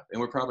sleeping enough. And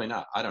we're probably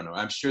not. I don't know.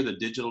 I'm sure the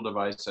digital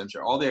device, I'm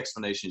sure all the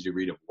explanations you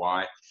read of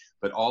why,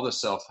 but all the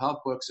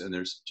self-help books, and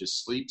there's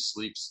just sleep,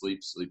 sleep,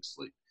 sleep, sleep,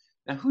 sleep.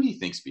 Now, who do you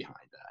think's behind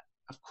that?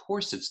 Of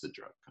course it's the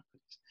drug companies.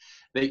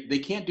 They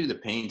can't do the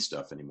pain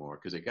stuff anymore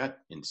because they got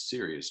in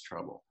serious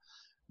trouble.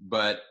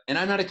 And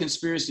I'm not a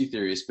conspiracy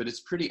theorist, but it's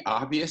pretty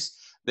obvious.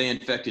 They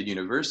infected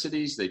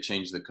universities. They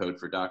changed the code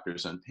for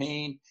doctors on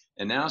pain.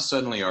 And now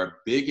suddenly our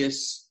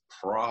biggest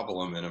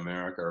problem in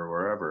America or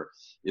wherever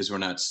is we're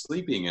not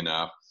sleeping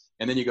enough.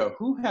 And then you go,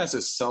 who has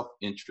a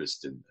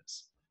self-interest in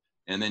this?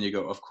 And then you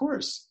go, of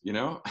course,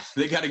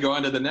 they got to go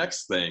on to the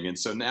next thing. And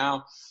so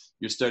now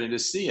you're starting to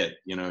see it,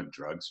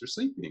 drugs are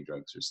sleeping,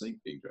 drugs.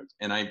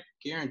 And I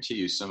guarantee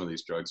you some of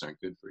these drugs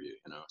aren't good for you,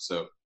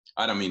 So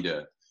I don't mean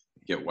to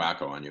get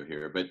wacko on you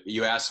here, but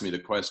you asked me the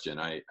question.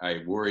 I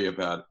worry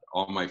about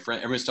all my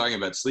friends. Everyone's talking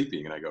about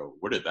sleeping, and I go,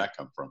 where did that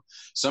come from?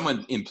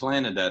 Someone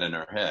implanted that in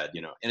our head,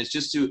 and it's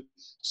just through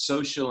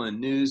social and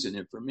news and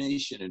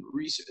information and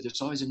research.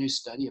 There's always a new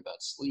study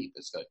about sleep.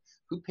 It's like,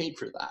 who paid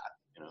for that?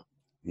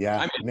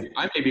 yeah,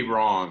 I may be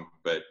wrong,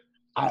 but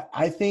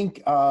I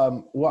think,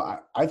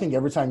 I think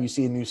every time you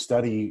see a new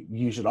study,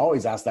 you should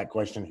always ask that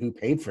question: who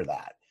paid for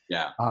that?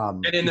 Yeah.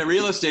 And in the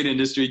real estate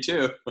industry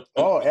too.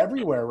 Oh,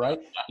 everywhere, right?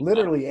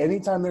 Literally,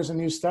 anytime there's a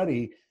new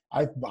study,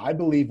 I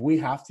believe we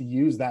have to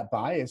use that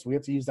bias. We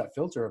have to use that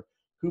filter of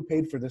who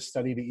paid for this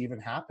study to even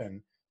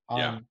happen,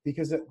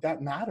 because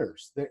that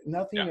matters.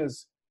 Nothing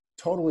is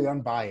totally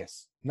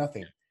unbiased.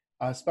 Nothing,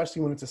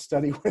 especially when it's a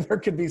study where there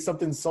could be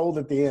something sold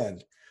at the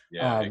end.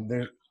 Yeah.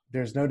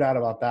 There's no doubt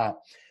about that.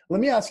 Let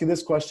me ask you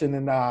this question.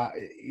 And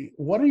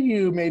what are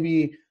you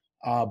maybe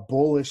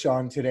bullish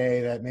on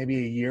today that maybe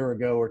a year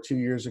ago or 2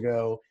 years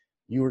ago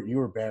you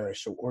were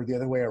bearish, or the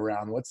other way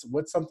around?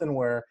 What's something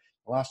where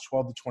the last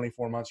 12 to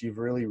 24 months you've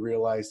really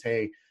realized,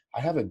 hey, I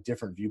have a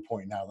different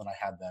viewpoint now than I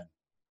had then?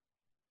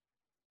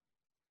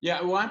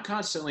 Yeah, well, I'm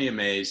constantly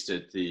amazed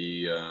at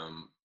the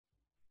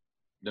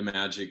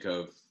magic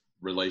of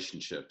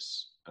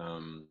relationships,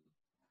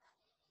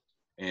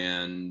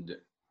 and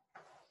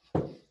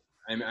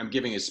I'm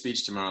giving a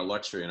speech tomorrow at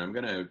Luxury, and I'm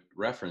going to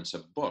reference a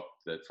book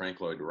that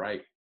Frank Lloyd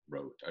Wright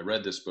wrote. I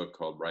read this book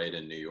called Wright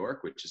in New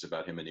York, which is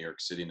about him in New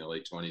York City in the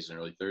late 20s and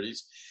early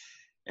 30s.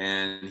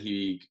 And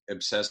he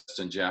obsessed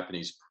on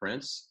Japanese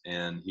prints,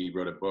 and he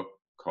wrote a book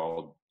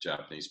called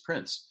Japanese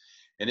Prints.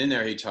 And in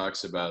there, he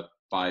talks about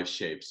 5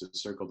 shapes: the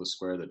circle, the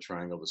square, the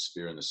triangle, the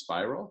sphere, and the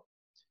spiral.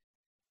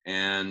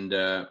 And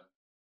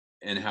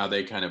how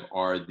they kind of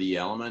are the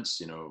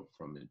elements,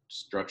 from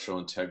structural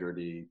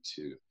integrity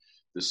to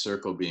the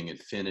circle being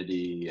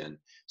infinity. And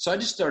so I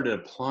just started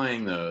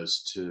applying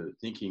those to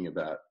thinking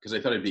about, because I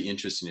thought it'd be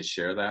interesting to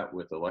share that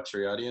with the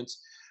luxury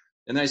audience.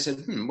 And I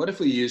said, what if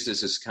we use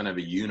this as kind of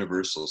a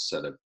universal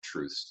set of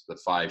truths, the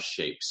 5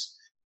 shapes,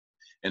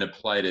 and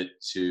applied it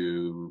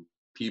to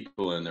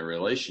people and their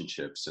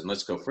relationships? And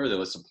let's go further,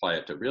 let's apply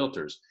it to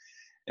realtors.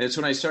 And it's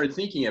when I started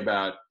thinking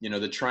about,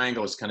 the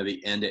triangle is kind of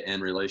the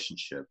end-to-end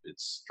relationship.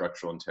 It's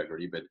structural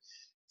integrity, but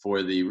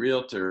for the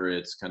realtor,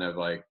 it's kind of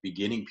like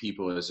beginning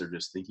people as they're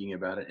just thinking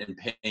about it and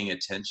paying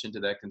attention to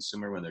that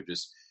consumer when they're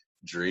just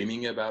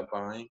dreaming about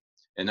buying,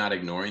 and not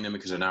ignoring them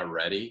because they're not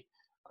ready.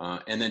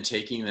 And then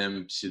taking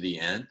them to the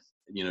end,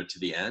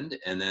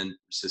 and then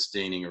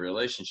sustaining a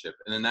relationship.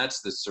 And then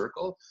that's the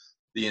circle,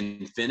 the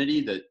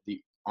infinity,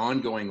 the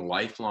ongoing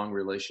lifelong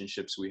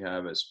relationships we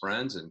have as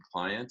friends and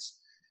clients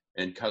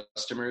and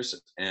customers.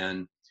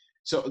 And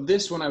so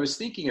when I was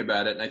thinking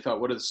about it, and I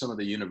thought, what are some of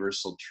the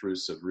universal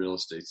truths of real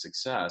estate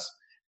success?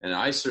 And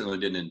I certainly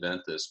didn't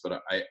invent this,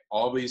 but I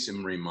always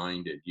am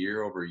reminded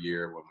year over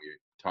year when we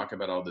talk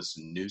about all this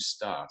new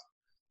stuff,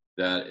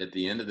 that at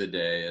the end of the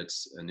day,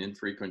 it's an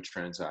infrequent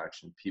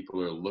transaction.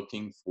 People are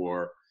looking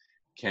for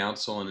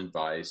counsel and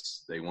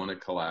advice. They want to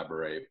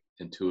collaborate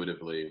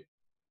intuitively.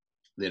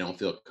 They don't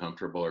feel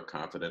comfortable or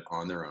confident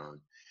on their own.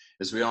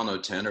 As we all know,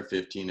 10 or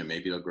 15, and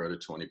maybe it'll grow to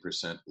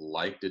 20%,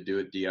 like to do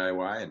it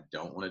DIY and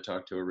don't want to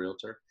talk to a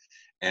realtor.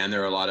 And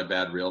there are a lot of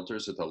bad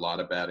realtors with a lot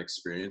of bad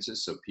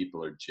experiences, so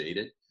people are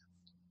jaded.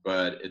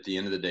 But at the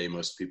end of the day,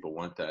 most people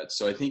want that.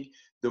 So I think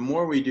the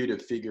more we do to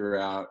figure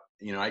out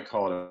I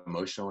call it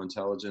emotional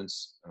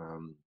intelligence.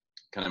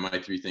 Kind of my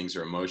three things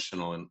are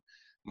emotional and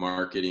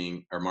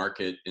marketing or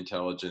market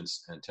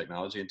intelligence and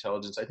technology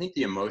intelligence. I think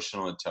the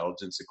emotional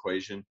intelligence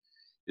equation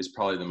is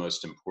probably the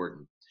most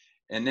important.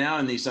 And now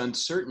in these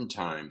uncertain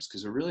times,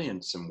 because we're really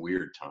in some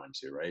weird times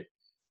here, right?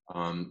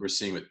 We're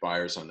seeing with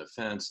buyers on the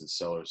fence and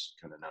sellers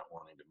kind of not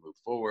wanting to move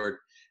forward,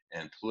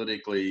 and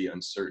politically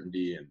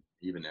uncertainty and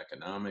even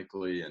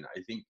economically. And I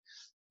think,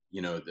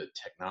 the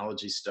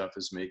technology stuff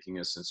is making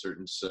us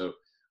uncertain. So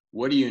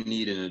what do you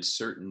need in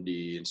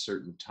uncertainty in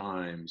certain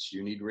times?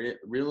 You need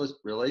real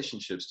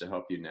relationships to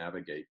help you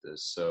navigate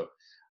this. So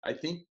I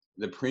think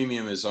the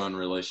premium is on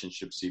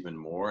relationships even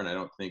more. And I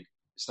don't think,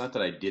 it's not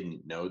that I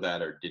didn't know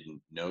that or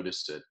didn't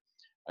notice it.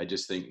 I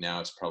just think now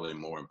it's probably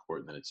more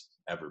important than it's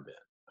ever been.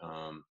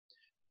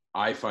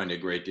 I find a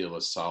great deal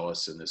of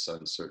solace in this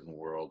uncertain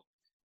world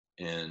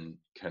and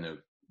kind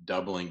of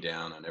doubling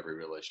down on every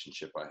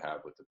relationship I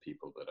have with the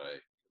people that I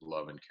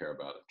love and care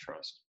about and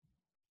trust.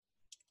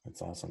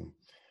 That's awesome.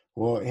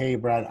 Well, hey,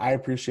 Brad, I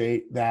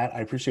appreciate that. I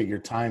appreciate your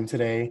time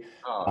today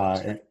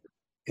and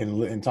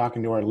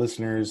talking to our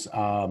listeners.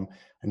 I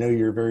know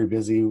you're very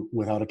busy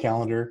without a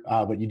calendar,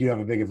 but you do have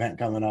a big event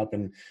coming up,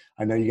 and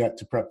I know you got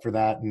to prep for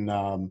that.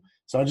 And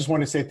so I just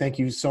want to say thank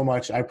you so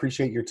much. I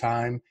appreciate your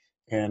time,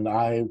 and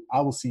I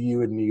will see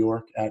you in New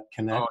York at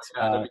Connect. Oh,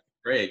 yeah, that'd be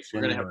great.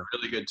 We're going to have a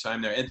really good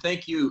time there. And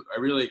thank you.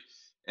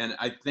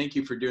 I thank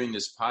you for doing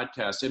this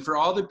podcast. And for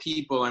all the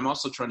people, I'm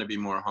also trying to be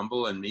more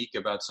humble and meek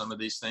about some of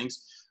these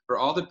things. For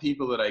all the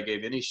people that I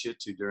gave any shit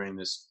to during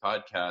this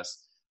podcast,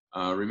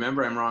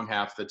 remember I'm wrong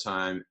half the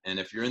time. And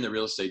if you're in the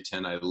real estate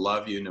tent, I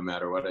love you no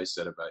matter what I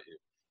said about you.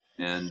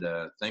 And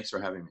thanks for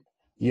having me.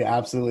 Yeah,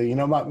 absolutely.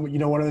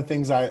 One of the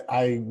things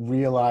I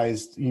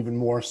realized even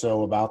more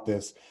so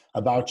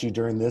about you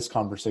during this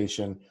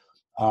conversation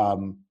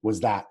was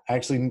that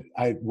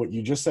what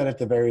you just said at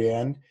the very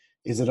end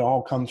is it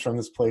all comes from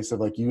this place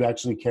of like, you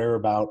actually care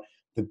about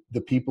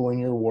the people in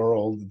your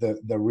world, the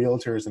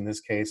realtors in this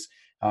case,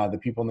 the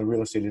people in the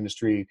real estate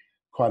industry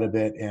quite a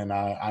bit. And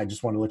I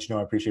just want to let you know,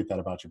 I appreciate that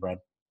about you, Brad.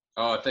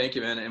 Oh, thank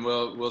you, man. And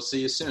we'll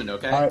see you soon.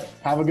 Okay. All right.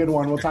 Have a good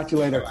one. We'll talk to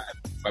you later.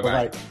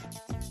 Bye-bye.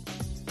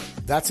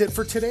 That's it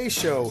for today's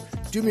show.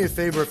 Do me a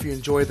favor, if you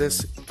enjoy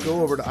this,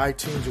 go over to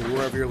iTunes or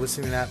wherever you're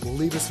listening at,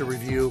 leave us a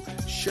review,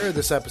 share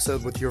this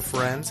episode with your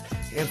friends.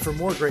 And for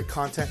more great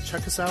content,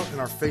 check us out in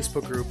our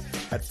Facebook group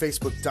at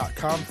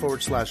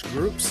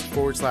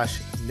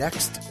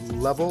facebook.com/groups/next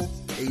level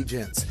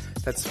agents.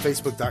 That's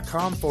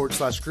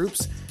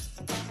facebook.com/groups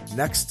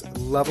next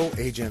level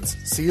agents.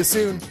 See you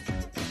soon.